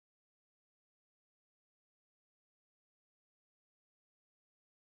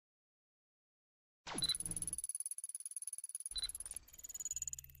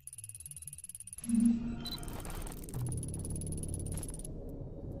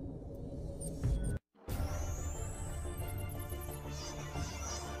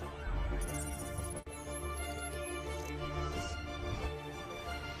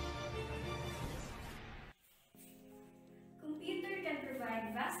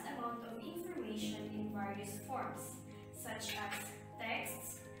vast amount of information in various forms, such as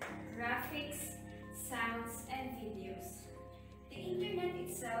texts, graphics, sounds, and videos. The internet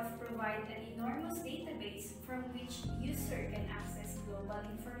itself provides an enormous database from which user can access global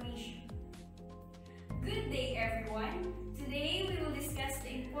information. Good day, everyone! Today we will discuss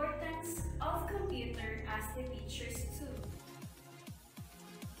the importance of computer as the teacher's tool.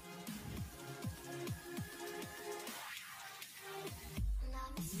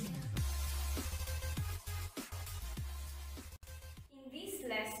 In this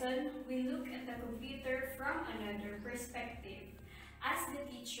lesson, we look at the computer from another perspective, as the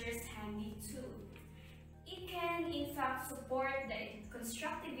teacher's handy tool. It can in fact support the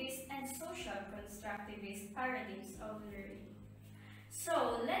constructivist and social constructivist paradigms of learning.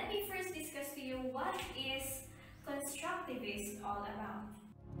 So, let me first discuss to you what is constructivist all about.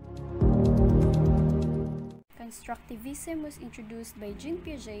 Constructivism was introduced by Jean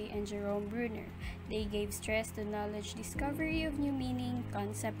Piaget and Jerome Bruner. They gave stress to knowledge discovery of new meaning,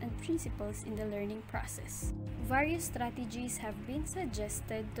 concept, and principles in the learning process. Various strategies have been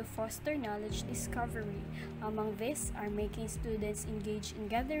suggested to foster knowledge discovery. Among these are making students engage in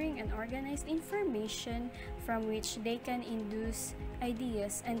gathering and organized information from which they can induce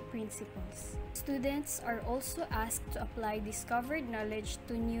ideas and principles. Students are also asked to apply discovered knowledge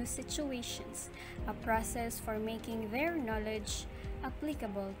to new situations, a process for making their knowledge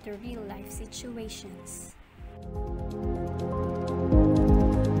applicable to real-life situations.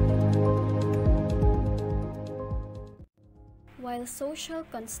 While social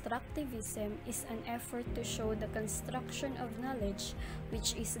constructivism is an effort to show the construction of knowledge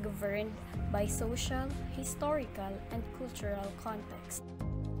which is governed by social, historical, and cultural context.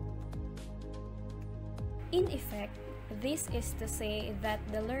 In effect, this is to say that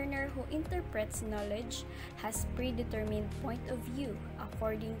the learner who interprets knowledge has predetermined point of view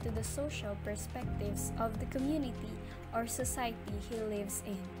according to the social perspectives of the community or society he lives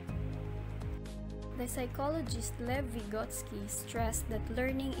in. The psychologist Lev Vygotsky stressed that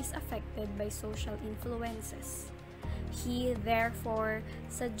learning is affected by social influences. He therefore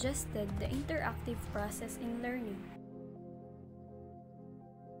suggested the interactive process in learning.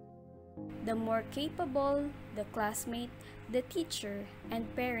 The more capable the classmate, the teacher,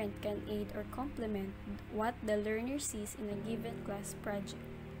 and parent can aid or complement what the learner sees in a given class project.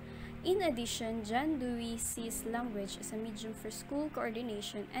 In addition, John Dewey sees language as a medium for school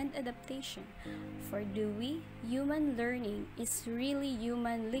coordination and adaptation. For Dewey, human learning is really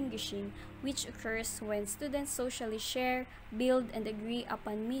human linguishing, which occurs when students socially share, build, and agree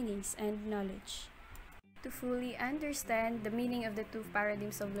upon meanings and knowledge. To fully understand the meaning of the two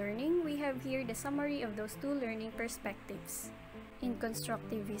paradigms of learning, we have here the summary of those two learning perspectives. In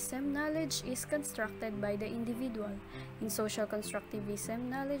constructivism, knowledge is constructed by the individual. In social constructivism,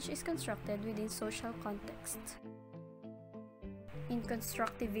 knowledge is constructed within social context. In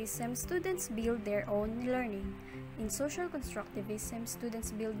constructivism, students build their own learning. In social constructivism,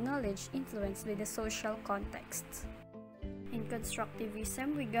 students build knowledge influenced by the social context. In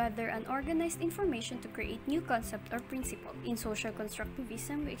constructivism, we gather and organize information to create new concept or principle. In social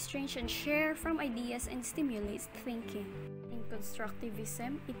constructivism, we exchange and share from ideas and stimulate thinking. In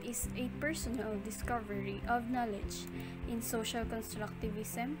constructivism, it is a personal discovery of knowledge. In social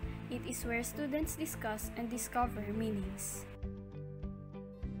constructivism, it is where students discuss and discover meanings.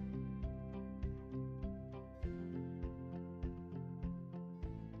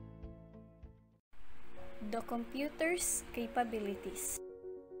 The computer's capabilities.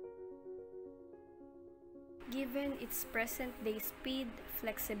 Given its present-day speed,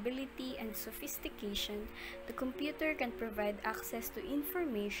 flexibility, and sophistication, the computer can provide access to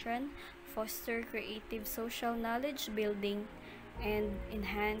information, foster creative social knowledge building, and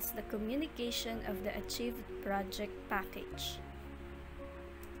enhance the communication of the achieved project package.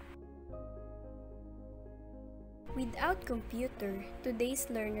 Without computer, today's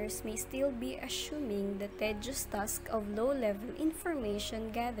learners may still be assuming the tedious task of low-level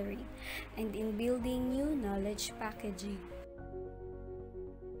information gathering and in building new knowledge packaging.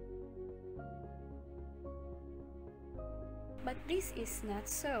 But this is not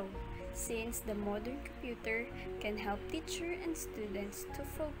so, since the modern computer can help teachers and students to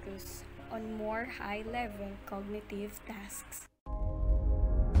focus on more high-level cognitive tasks.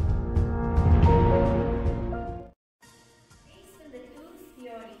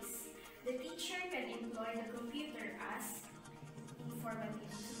 The teacher can employ the computer as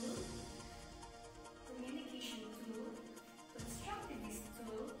informative tool, communication tool, constructivist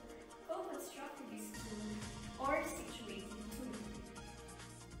tool, co-constructivist tool, or situating tool.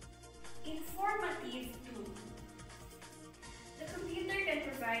 Informative tool. The computer can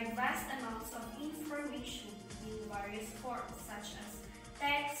provide provide vast amounts of information in various forms such as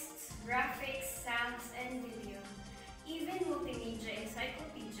text, graphics, sounds, and video. Even multimedia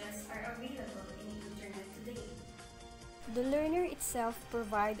encyclopedias are available in the internet today. The learner itself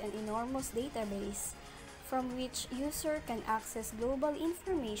provides an enormous database from which user can access global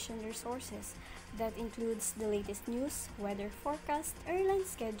information resources that includes the latest news, weather forecast, airline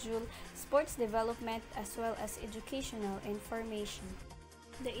schedule, sports development, as well as educational information.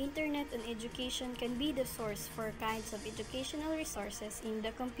 The internet and education can be the source for kinds of educational resources in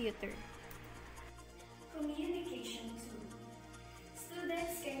the computer. Communication tool.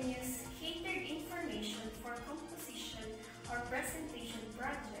 Students can use catered information for composition or presentation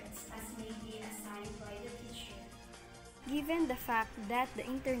projects as may be assigned by the teacher. Given the fact that the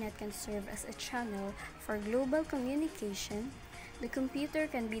internet can serve as a channel for global communication, the computer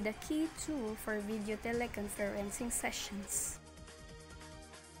can be the key tool for video teleconferencing sessions.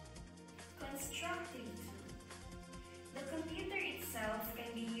 Constructive tool. The computer itself can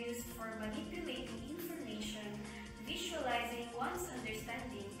be used for manipulating information, visualizing one's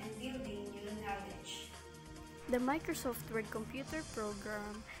understanding, and building new knowledge. The Microsoft Word computer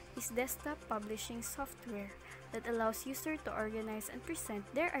program is desktop publishing software that allows users to organize and present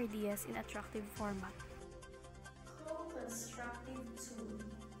their ideas in attractive format. Co-constructive tool.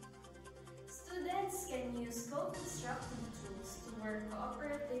 Students can use co-constructive tools to work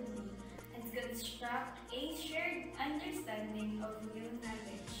cooperatively and construct a shared understanding of new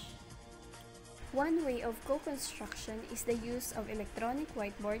knowledge. One way of co-construction is the use of electronic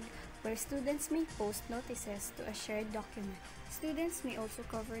whiteboard where students may post notices to a shared document. Students may also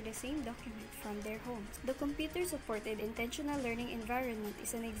cover the same document from their homes. The computer-supported intentional learning environment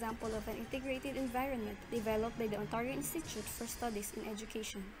is an example of an integrated environment developed by the Ontario Institute for Studies in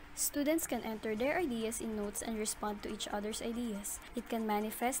Education. Students can enter their ideas in notes and respond to each other's ideas. It can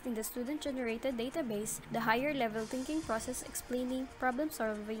manifest in the student-generated database, the higher-level thinking process explaining,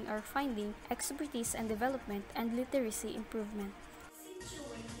 problem-solving or finding, expertise and development, and literacy improvement.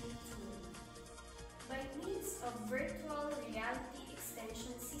 Situating tool. By means of virtual reality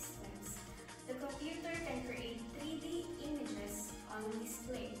extension systems, the computer can create 3D images on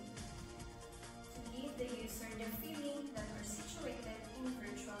display to give the user the feeling that are situated in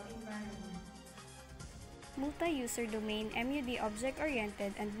virtual environment. Multi-user domain, MUD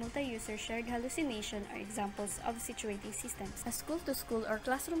object-oriented, and multi-user shared hallucination are examples of situating systems. A school-to-school or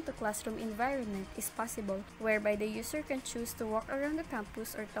classroom-to-classroom environment is possible, whereby the user can choose to walk around the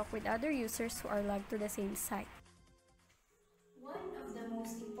campus or talk with other users who are logged to the same site. One of the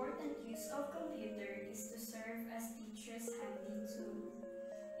most important use of computer is to serve as teachers' handy tool.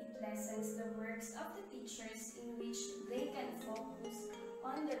 It lessens the works of the teachers in which they can focus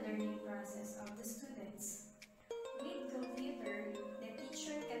on the learning process of the students.